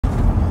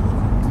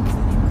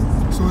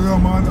yeah,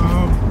 man,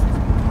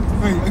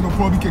 hey, I can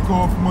probably kick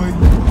off my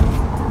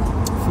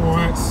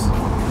Forex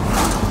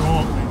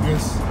talk like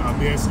this.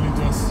 Basically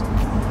just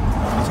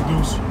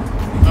introduce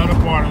the other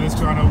part of this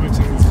channel,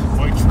 which is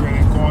my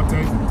trading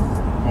content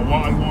or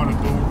what I want to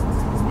do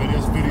with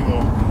this video.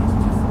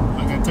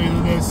 I can tell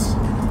you this,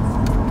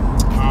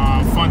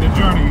 funded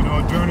journey, you know,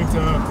 a journey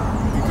to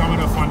becoming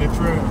a funded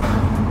trader.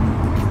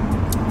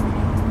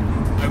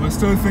 I would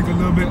still think a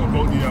little bit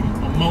about the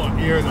amount of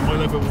years I might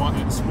live in one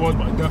in sports,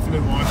 but I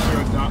definitely want to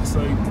share that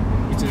side,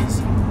 which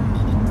is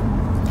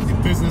the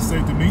business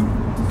side to me.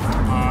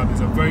 It's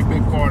a very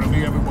big part of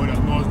me. Everybody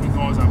that knows me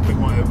knows I'm big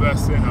on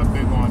investing, I'm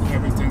big on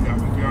everything that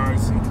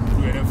regards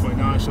creating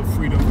financial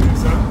freedom for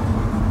yourself.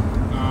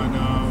 And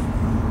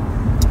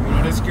you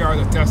know, this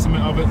carries a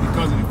testament of it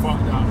because of the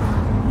fact that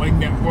my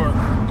network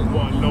is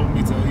what allowed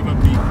me to even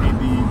be in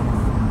the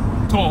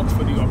talk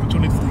for the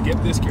opportunity to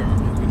get this car.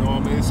 You know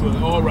what I mean? So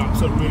it all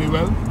wraps up really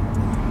well.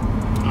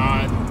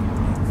 And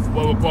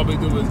what we'll probably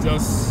do is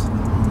just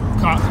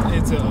cut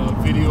into a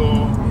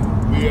video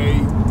where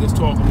I just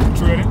talk about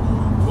trading.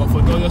 But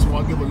for now, I just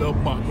want to give a little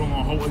background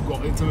on how I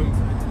got into it.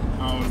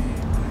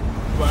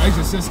 But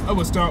I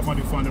would start from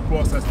the funding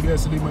process.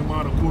 Basically, my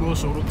man Kudo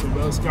showed up to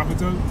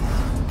WellzCapital.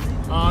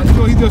 You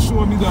know, he just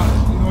showed me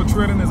that, you know,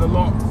 trading is a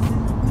lot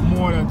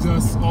more than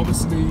just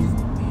obviously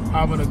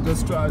having a good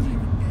strategy,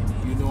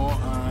 you know,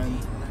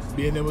 and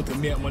being able to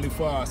make money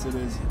fast. It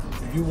is,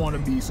 if you want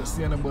to be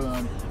sustainable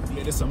and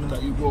make this something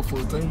that you go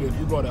full time with,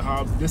 you got to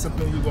have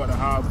discipline, you got to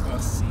have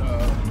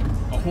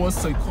a whole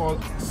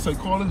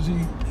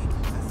psychology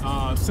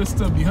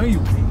system behind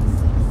you,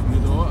 you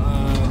know.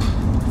 And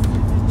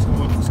so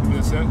just give me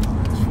a sec,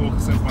 just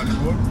focusing on the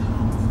board.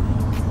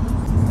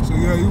 So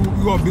yeah, you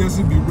gotta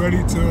basically be ready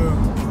to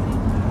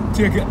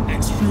take it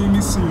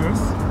extremely serious.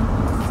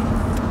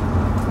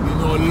 You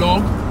know,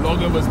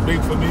 logging was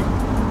big for me.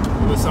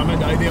 It was something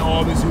that I didn't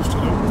always used to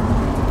do.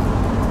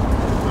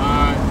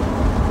 And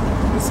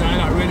it's something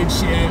that really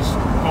changed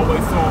how I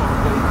thought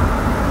about,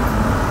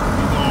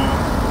 you know,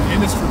 the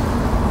industry.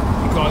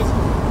 Because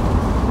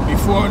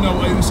before now,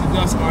 I used to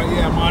just,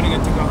 yeah, man, I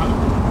can take a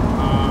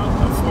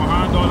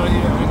 $400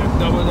 here, I can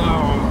double that,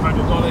 or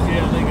 $100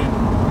 here, and I can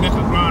make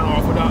a grand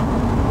off of that.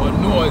 But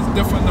no, it's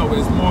different now.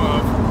 It's more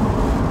of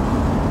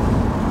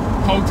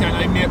how can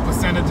I make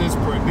percentages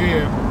per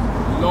day,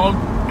 log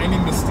any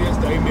mistakes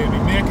that I may be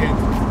making,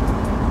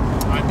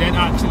 and then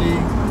actually,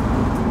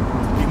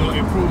 you know,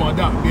 improve on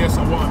that based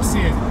on what I'm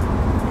seeing.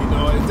 You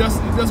know, it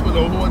just was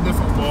a whole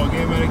different ball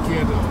game when I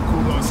came to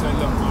Kudo and said,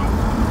 look, man,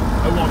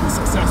 I want to be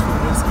successful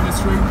in this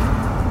industry.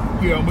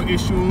 Here are my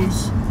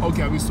issues. How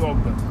can we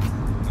solve them?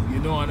 You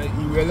know, and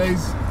you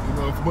realize, you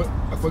know,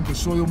 if I can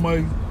show you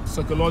my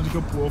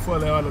psychological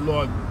profile, I had a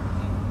lot of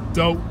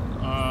doubt,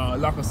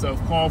 lack of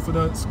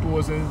self-confidence,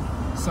 closing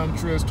some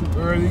trades too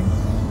early.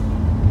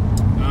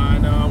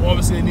 And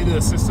obviously I needed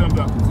a system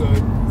that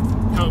could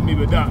help me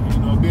with that, you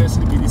know,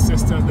 basically be the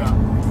system that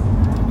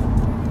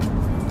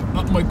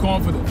upped my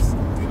confidence.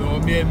 You know,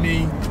 it made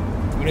me,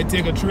 when I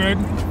take a trade,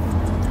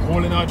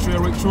 holding that trade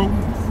right through,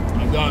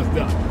 and that's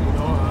that, you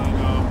know.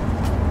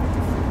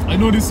 And I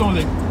know this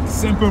sounds like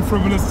simple,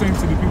 frivolous things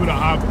to the people that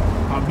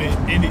have been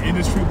in the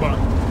industry, but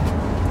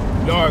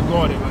Lord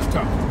God, it was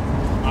tough.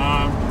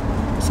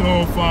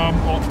 So from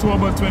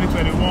October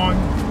 2021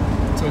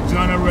 to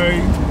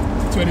January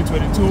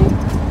 2022,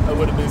 I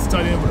would have been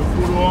studying with a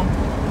Kudo.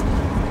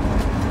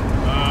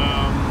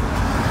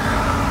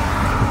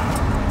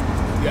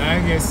 Yeah, I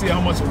ain't gonna see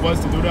how much it was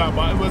to do that,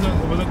 but it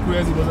wasn't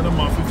crazy. It wasn't a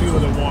monthly fee. It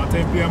was a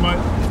one-time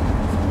payment.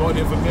 Got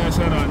the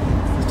information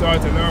and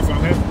started to learn from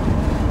him.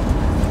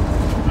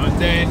 And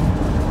then,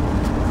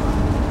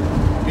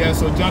 yeah,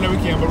 so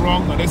January came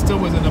around, and I still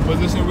was in a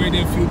position where I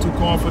didn't feel too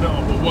confident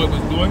about what I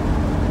was doing.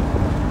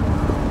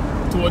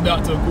 Told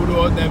that to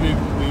Kudo, then we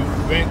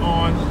went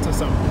on to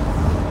some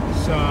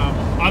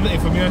other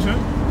information.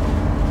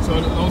 So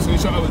also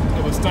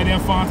I was studying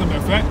phantom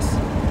effects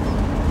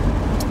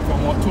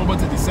from October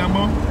to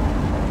December.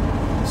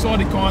 Saw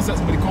the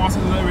concepts, but the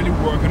concepts weren't really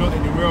working out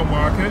in the real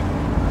market.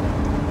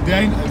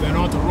 Then I went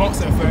on to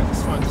rocks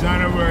effects from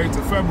January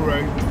to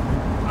February,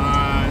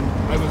 and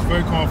I was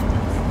very confident.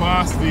 I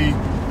passed the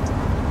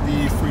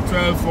free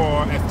trial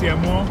for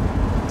FTMO.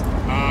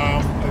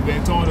 I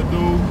went on to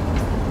do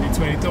the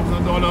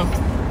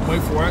 $20,000 My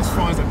Forex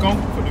Funds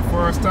account for the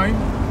first time.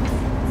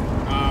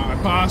 I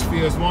passed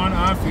phase 1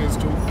 and phase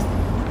 2.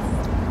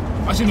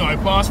 Actually no, I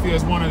passed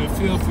phase 1 and I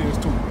failed phase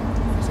 2.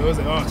 So I was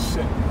like, oh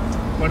shit.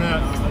 But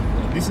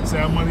a decent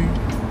sum of money,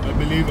 I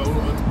believe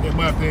in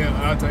my opinion,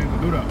 I had time to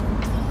do that.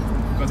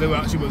 Because I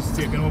actually was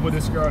taking over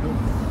this car too.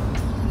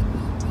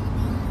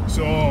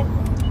 So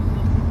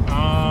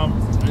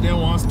I didn't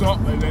want to stop.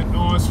 I went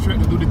on straight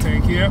to do the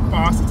 10K,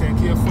 passed the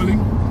 10K fully.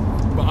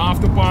 But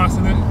after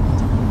passing it,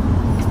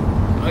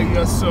 I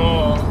just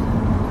saw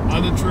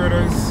other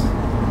traders,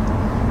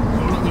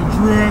 showed up to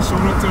drills,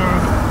 showed up to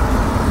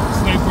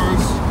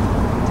snipers,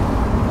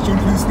 showed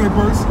up to these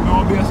snipers, you know,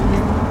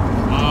 basically.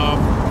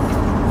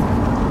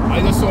 I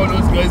just saw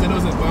those guys and I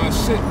was like, man,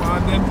 shit,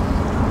 man, them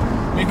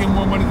making making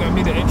more money than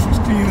me. The entries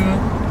cleaner,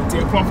 they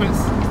take profits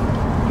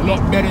a lot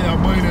better than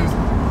mine is.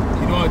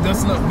 You know, it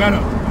just look better.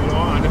 You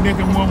know, and they're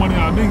making more money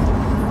than me.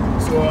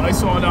 So I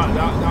saw that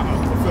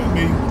affect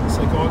me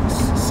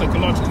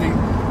psychologically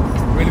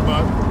really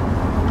bad.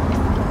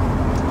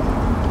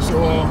 So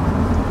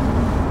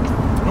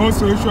long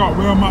story short,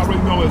 where I'm at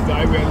right now is that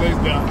I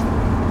realized that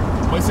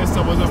my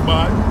system wasn't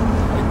bad.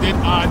 I did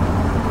add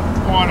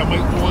part of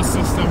my old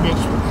system which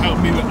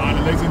helped me with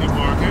analyzing the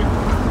market,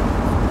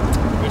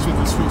 which was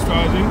the street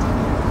strategy.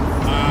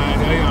 And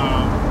I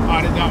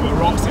added that with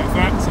rocks and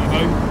facts, and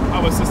I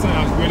have a system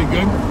that's really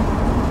good.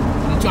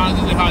 And the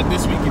challenges I had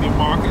this week in the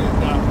market is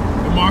that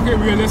the market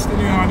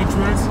realistically had the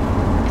trades.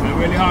 I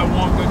really had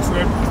one good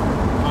trade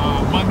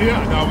Monday,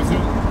 and that was it.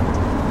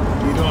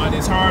 You know, and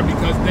it's hard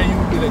because then you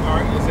would be like,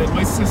 alright, is it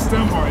my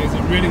system or is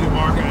it really the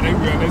market? And I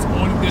realized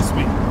only this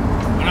week,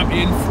 and I'm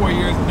in 4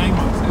 years, 9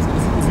 months, is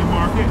the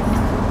market.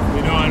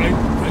 You know, and I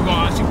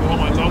gotta actually go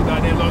home and log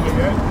that, I didn't log it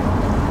yet.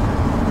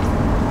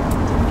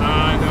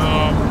 And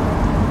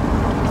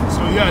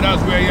so yeah, that's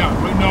where I am.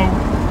 Right now,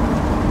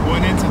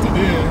 going into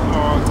today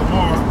or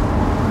tomorrow,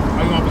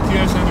 I'm on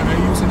vacation and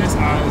I'm using this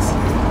as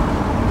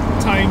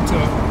time to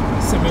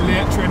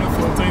simulate trading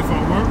full time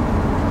from work.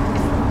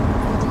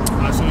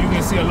 So you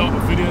can see a lot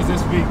of videos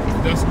this week,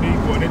 just me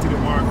going into the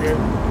market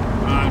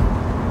and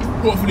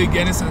hopefully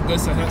getting some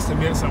good success to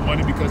make some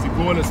money, because the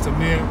goal is to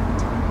make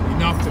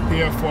enough to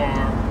pay for,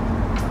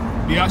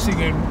 we actually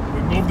can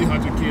remove the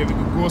 100K, we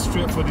can go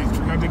straight for the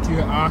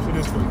 300K after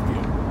this 5K.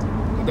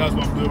 So that's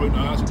what I'm doing right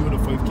now. I'm actually doing a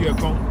 5K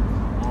account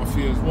on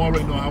phase 1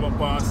 right now. I haven't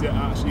passed yet,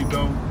 actually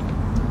down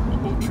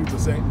about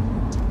 3%.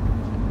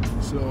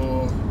 So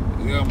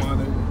yeah man,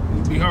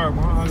 it'd be hard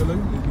man,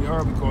 it'd be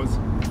hard because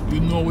you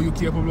know what you're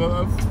capable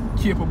of,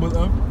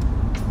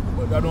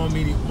 but that don't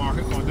mean the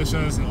market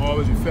conditions and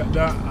always affect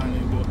that, and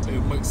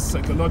it might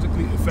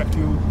psychologically affect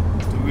you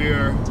to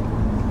where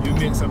you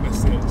make some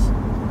mistakes,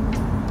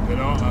 you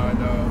know, and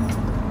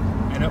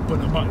end up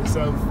putting about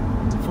yourself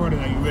further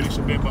than you really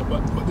should be. But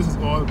this is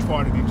all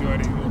part of the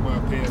journey, in my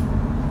opinion.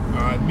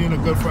 Me and a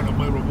good friend of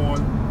mine,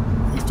 Ramon,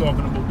 was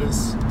talking about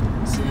this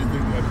same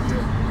thing the other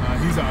day.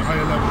 He's at a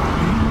higher level than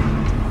me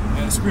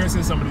and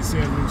experiencing some of the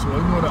same things, so I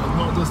know that it's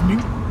not just me.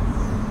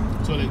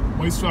 So like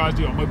my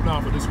strategy or my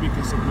plan for this week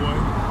is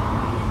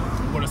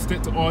I'm going to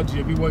stick to all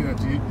JBY and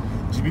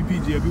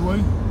GBP JBY.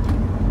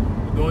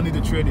 You don't need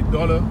to trade the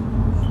dollar,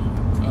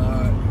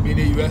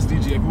 meaning USD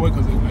JBY,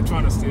 because I'm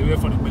trying to stay away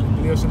from the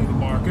manipulation in the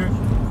market.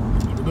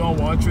 I don't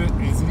want to trade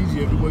NCD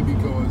JBY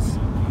because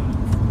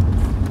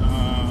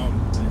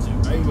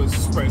I was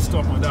spread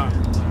stock on that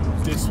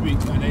this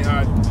week, and they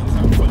had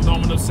a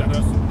phenomenal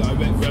setup that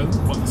went well,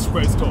 but the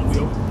spread stopped me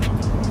out.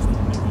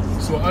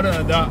 So other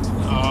than that,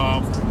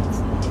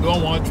 I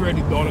don't want to trade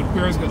the dollar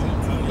pairs, because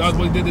that's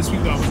what I did this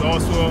week. That was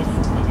also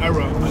an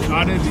error.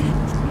 I added the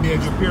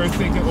major pairs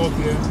thinking,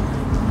 okay,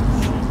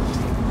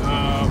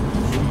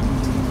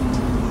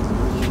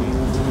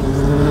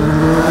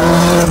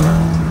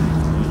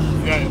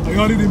 yeah, I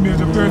added the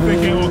major pairs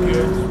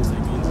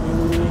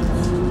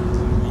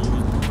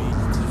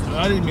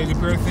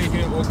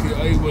thinking, okay,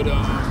 I would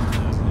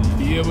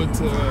be able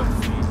to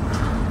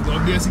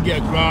basically get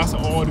a grasp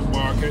of all the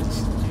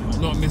markets,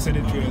 not miss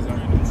any trades.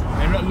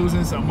 I ended up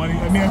losing some money.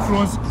 I mean, I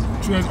closed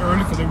trades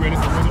early because I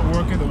realized it wasn't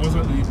working. It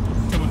wasn't the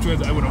type of trades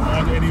that I would have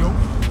wanted anyhow.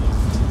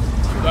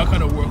 So that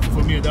kind of worked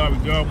for me in that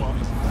regard. But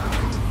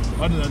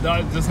other than that,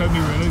 it just helped me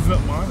realize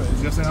that, man,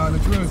 it's just how the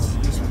trades.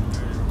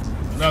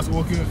 And that's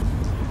okay. You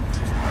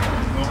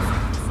know?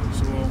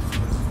 So,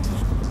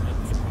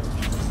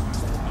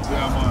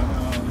 yeah, man.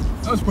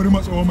 That's pretty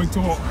much all my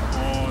talk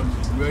on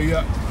where you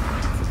at.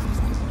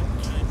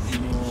 You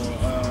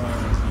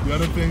know, the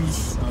other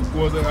things and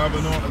goals I have, I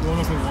don't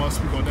know if I want to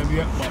speak on them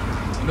yet, but I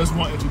just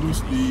want to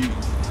introduce the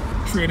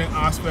trading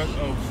aspect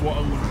of what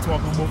I'm going to be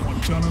talking about on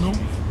the channel now.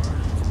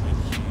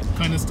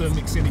 Kind of still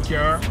mixing the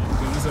car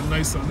because it's a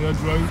nice Sunday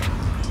drive.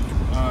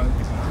 I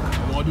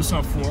want to do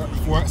some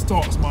Forex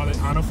talks, man, like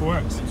Hannah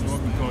Forex, you know,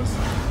 because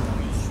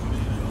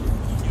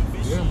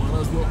yeah, man,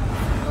 that's what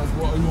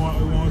I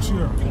want to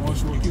share. I want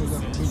to show kids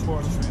that's a big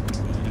part of it.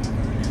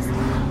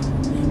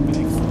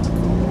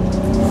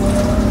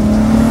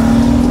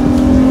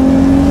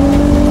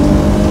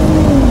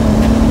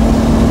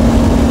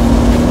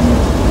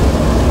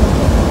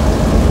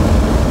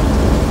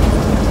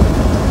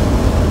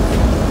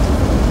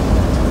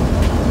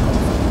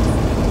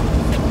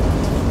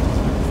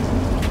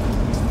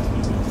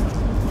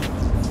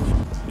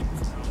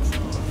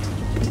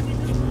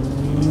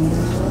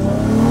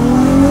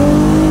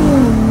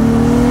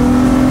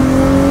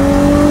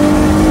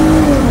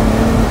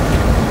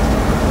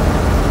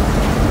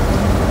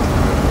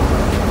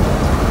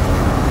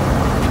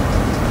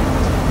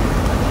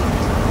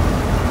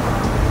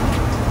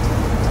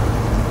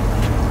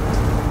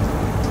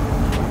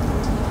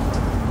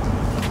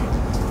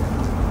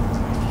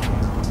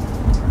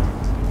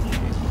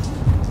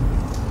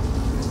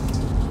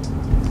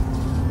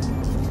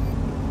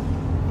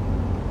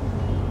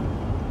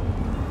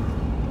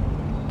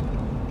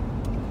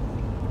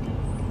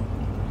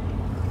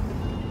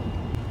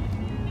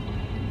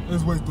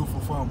 It's what you do for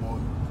fun, boy.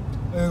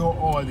 It ain't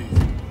all these.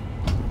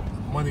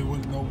 Money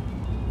wouldn't know.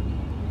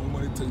 No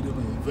money take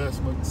different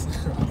investments to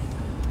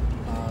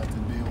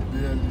build,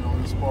 you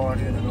know, the sport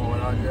here and all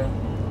that, yeah.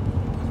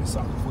 And the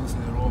sacrifice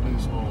and all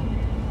this. So,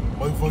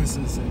 my voice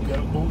is get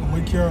a boat and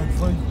we carry the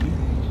fight.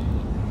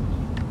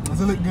 I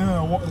said, look,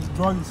 I want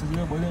drugs,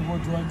 yeah, but they ain't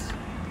got drugs.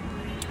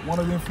 One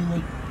of them feel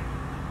like,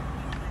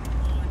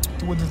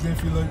 two of them didn't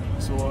feel like,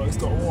 so it's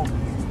the arm.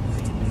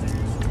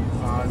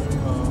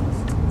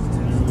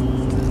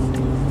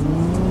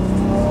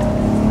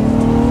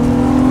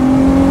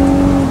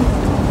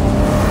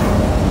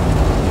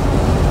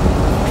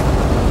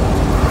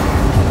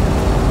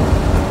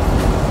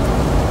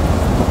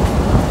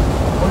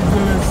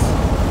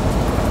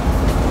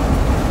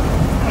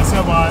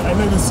 I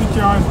like to see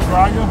cars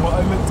dragging, but I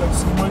like to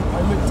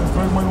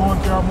drive my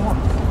own car more.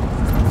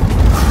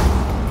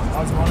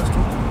 That's honest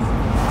truth.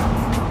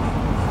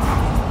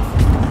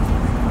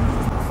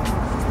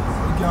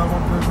 I can't go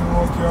drive my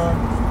own car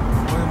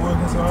when I'm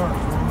working so hard.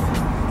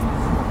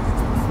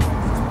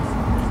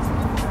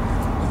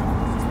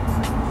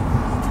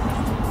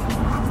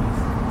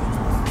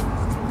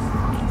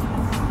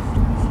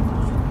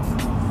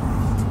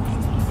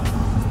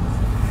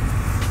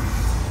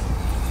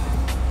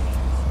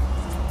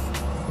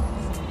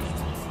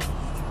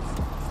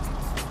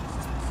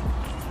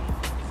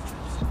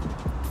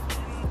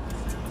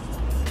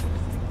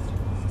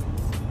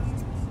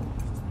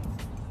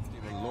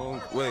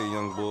 Way,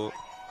 young boy.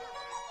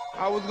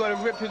 I was gonna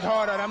rip his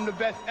heart out. I'm the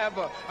best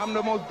ever. I'm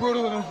the most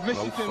brutal and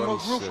vicious and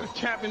most ruthless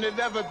champion there's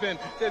ever been.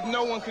 There's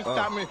no one can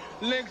stop me.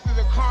 Links is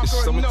a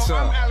conqueror. No,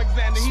 I'm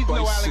Alexander. He's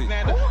no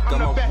Alexander. I'm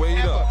the best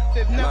ever.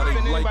 There's never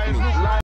been anybody.